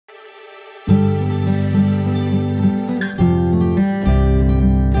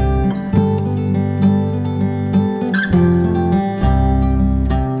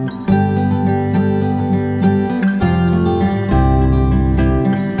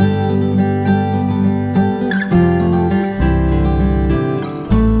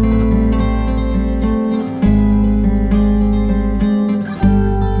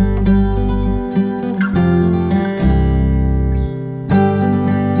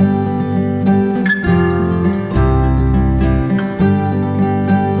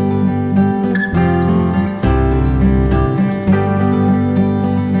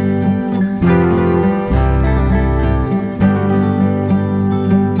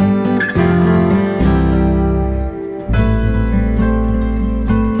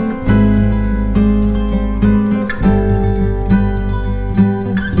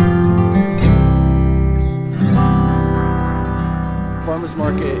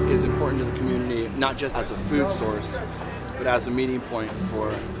is important to the community, not just as a food source, but as a meeting point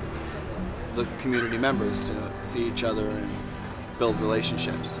for the community members to see each other and build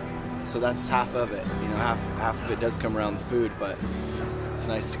relationships. So that's half of it. Half of it does come around the food, but it's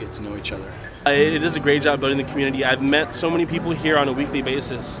nice to get to know each other. It is a great job building the community. I've met so many people here on a weekly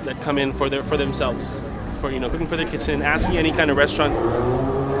basis that come in for themselves, for cooking for their kitchen, asking any kind of restaurant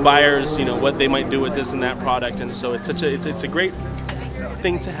buyers, what they might do with this and that product. And so it's a great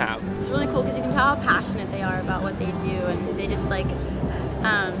thing to have. It's really cool because you can tell how passionate they are about what they do, and they just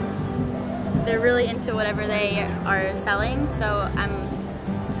they're really into whatever they are selling. So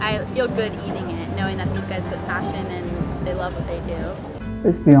I feel good eating it, knowing that these guys put passion and they love what they do.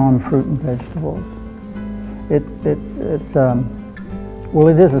 It's beyond fruit and vegetables. It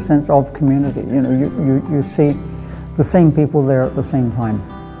is a sense of community. You see the same people there at the same time,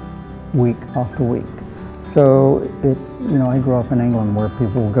 week after week. So I grew up in England where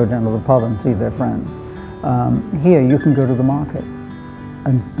people will go down to the pub and see their friends. Here you can go to the market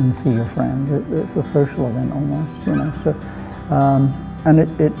and see your friend. It's a social event almost, So, and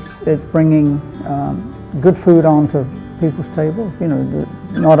it's bringing good food onto people's tables.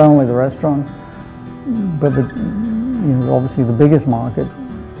 Not only the restaurants, but obviously the biggest market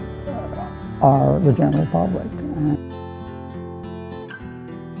are the general public.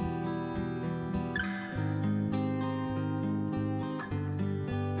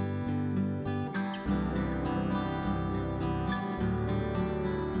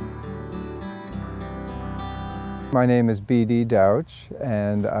 My name is B.D. Douch,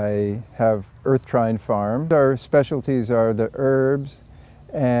 and I have Earth Trine Farm. Our specialties are the herbs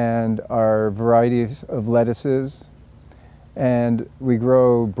and our varieties of lettuces. And we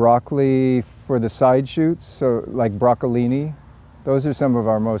grow broccoli for the side shoots, so like broccolini. Those are some of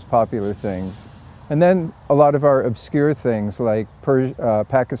our most popular things. And then a lot of our obscure things like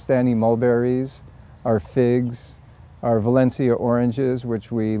Pakistani mulberries, our figs, our Valencia oranges,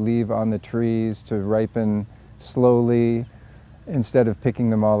 which we leave on the trees to ripen slowly instead of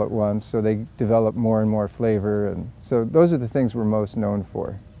picking them all at once, so they develop more and more flavor. And so those are the things we're most known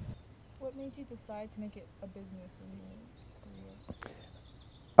for. What made you decide to make it a business in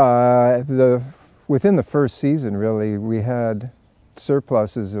your career? Within the first season, really, we had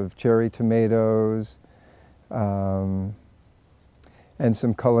surpluses of cherry tomatoes and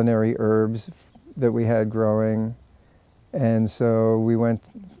some culinary herbs that we had growing. And so we went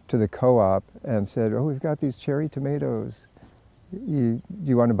to the co-op and said, "Oh, we've got these cherry tomatoes. Do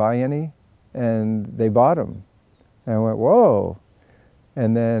you want to buy any?" And they bought them. And I went, "Whoa."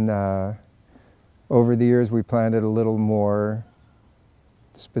 And then over the years we planted a little more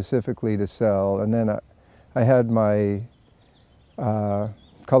specifically to sell. And then I had my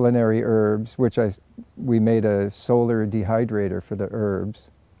culinary herbs, which we made a solar dehydrator for the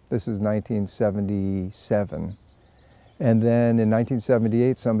herbs. This is 1977. And then in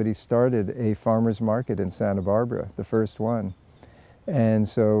 1978, somebody started a farmer's market in Santa Barbara, the first one. And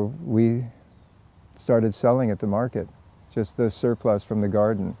so we started selling at the market, just the surplus from the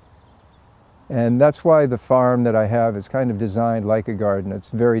garden. And that's why the farm that I have is kind of designed like a garden. It's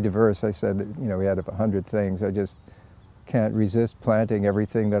very diverse. I said that, we had 100 things. I just can't resist planting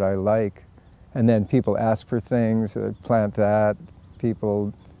everything that I like. And then people ask for things, plant that.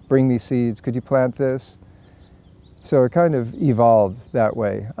 People bring me seeds, could you plant this? So it kind of evolved that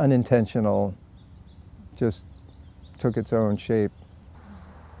way, unintentional, just took its own shape.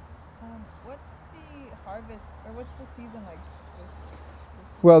 What's the harvest, or what's the season like this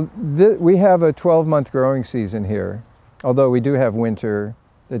Well, we have a 12-month growing season here, although we do have winter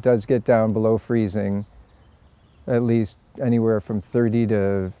that does get down below freezing, at least anywhere from 30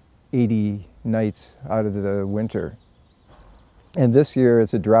 to 80 nights out of the winter. And this year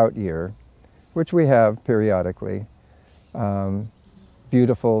it's a drought year, which we have periodically.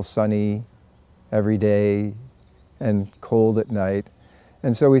 Beautiful, sunny every day and cold at night.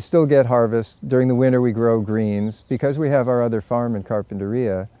 And so we still get harvest. During the winter we grow greens. Because we have our other farm in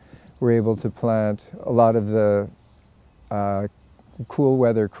Carpinteria, we're able to plant a lot of the cool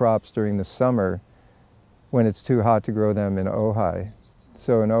weather crops during the summer when it's too hot to grow them in Ojai.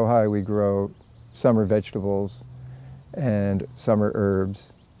 So in Ojai we grow summer vegetables and summer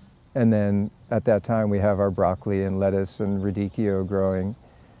herbs. And then at that time we have our broccoli and lettuce and radicchio growing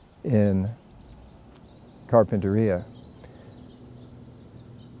in Carpinteria.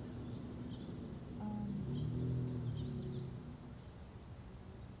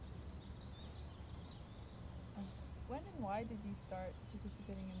 When and why did you start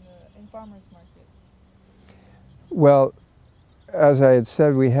participating in farmers markets? Well, as I had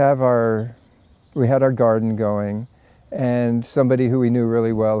said, we had our garden going, and somebody who we knew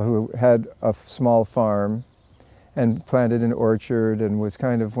really well who had a small farm and planted an orchard and was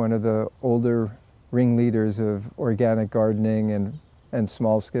kind of one of the older ringleaders of organic gardening and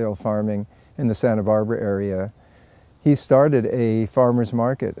small-scale farming in the Santa Barbara area. He started a farmer's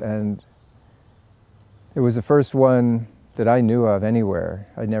market, and it was the first one that I knew of anywhere.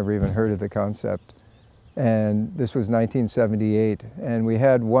 I'd never even heard of the concept. And this was 1978, and we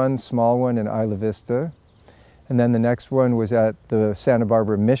had one small one in Isla Vista, and then the next one was at the Santa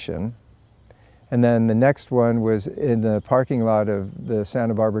Barbara Mission, and then the next one was in the parking lot of the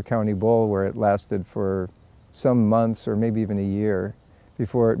Santa Barbara County Bowl, where it lasted for some months or maybe even a year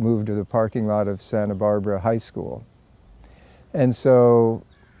before it moved to the parking lot of Santa Barbara High School. And so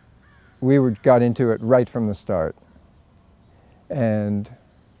we got into it right from the start. And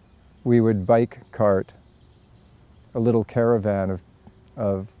we would bike cart a little caravan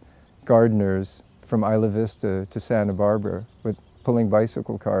of gardeners from Isla Vista to Santa Barbara with pulling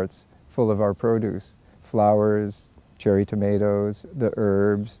bicycle carts full of our produce, flowers, cherry tomatoes, the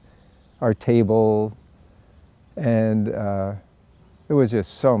herbs, our table, and it was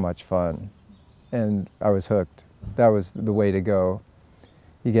just so much fun. And I was hooked. That was the way to go.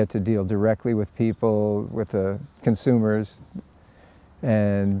 You get to deal directly with people, with the consumers,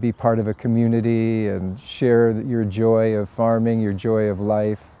 and be part of a community and share your joy of farming, your joy of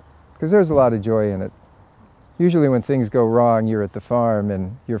life, because there's a lot of joy in it. Usually when things go wrong, you're at the farm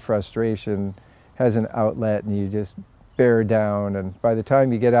and your frustration has an outlet and you just bear down, and by the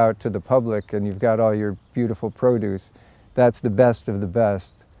time you get out to the public and you've got all your beautiful produce, that's the best of the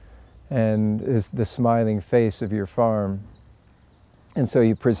best and is the smiling face of your farm. And so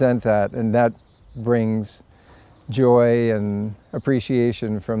you present that, and that brings joy and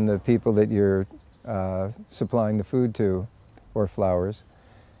appreciation from the people that you're supplying the food to, or flowers.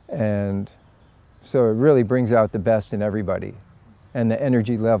 And so it really brings out the best in everybody. And the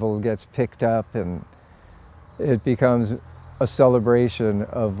energy level gets picked up, and it becomes a celebration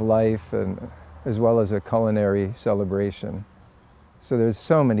of life, and as well as a culinary celebration. So there's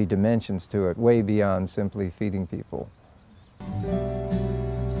so many dimensions to it, way beyond simply feeding people.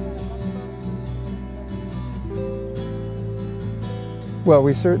 Well,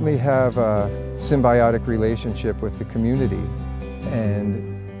 we certainly have a symbiotic relationship with the community and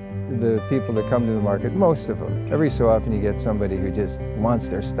the people that come to the market, most of them. Every so often you get somebody who just wants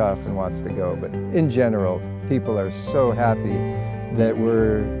their stuff and wants to go, but in general, people are so happy that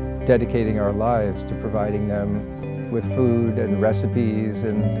we're dedicating our lives to providing them with food and recipes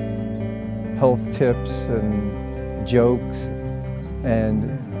and health tips and jokes, and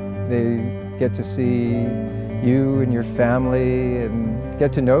they get to see you and your family and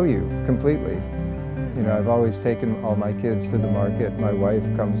get to know you completely. You know, I've always taken all my kids to the market. My wife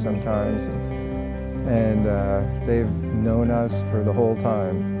comes sometimes, and they've known us for the whole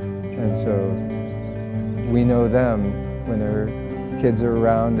time. And so we know them. When their kids are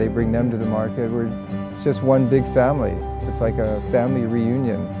around, they bring them to the market. It's just one big family. It's like a family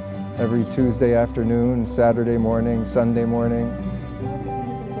reunion every Tuesday afternoon, Saturday morning, Sunday morning.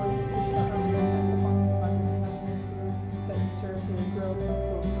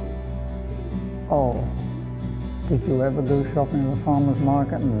 Oh, did you ever go shopping at the farmer's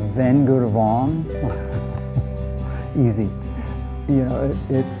market and then go to Vaughn's? Easy. You know,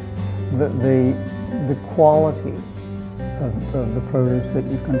 it's the quality of the produce that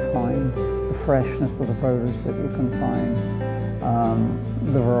you can find, the freshness of the produce that you can find,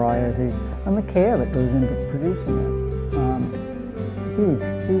 the variety, and the care that goes into producing it.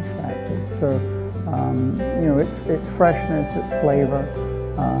 Huge factors. So, you know, it's freshness, it's flavor.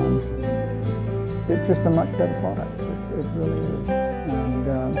 It's just a much better product. It really is.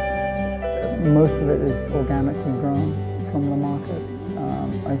 And most of it is organically grown from the market.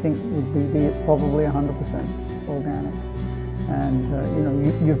 I think with BD it's probably 100% organic. And you know,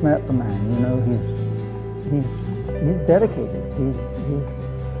 you've met the man. You know, he's dedicated. He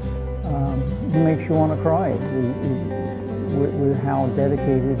makes you want to cry with how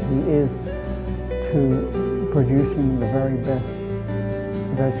dedicated he is to producing the very best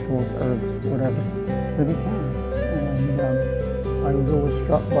vegetables, herbs, whatever that he can. And I was always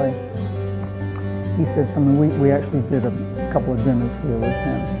struck by, he said something, we actually did a couple of dinners here with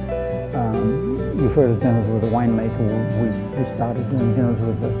him. You've heard of dinners with a winemaker. We started doing dinners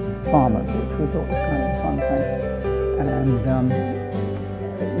with the farmers, which we thought was kind of a fun thing. And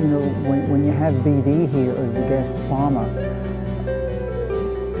you know, when you have BD here as a guest farmer,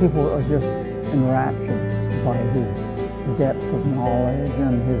 people are just enraptured by his depth of knowledge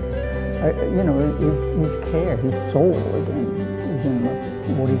and his, you know, his care, his soul is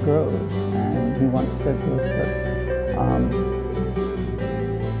in what he grows. And he once said to us that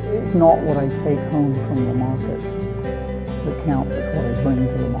It's not what I take home from the market that counts, it's what I bring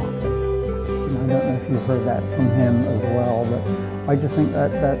to the market. And I don't know if you've heard that from him as well, but I just think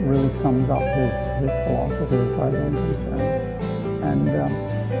that that really sums up his philosophy as far as I'm concerned. And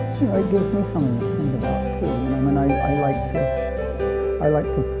you know, it gives me something to think about too. You know, I mean, I like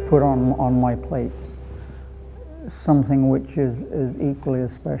to put on my plates something which is equally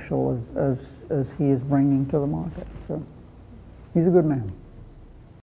as special as he is bringing to the market. So he's a good man.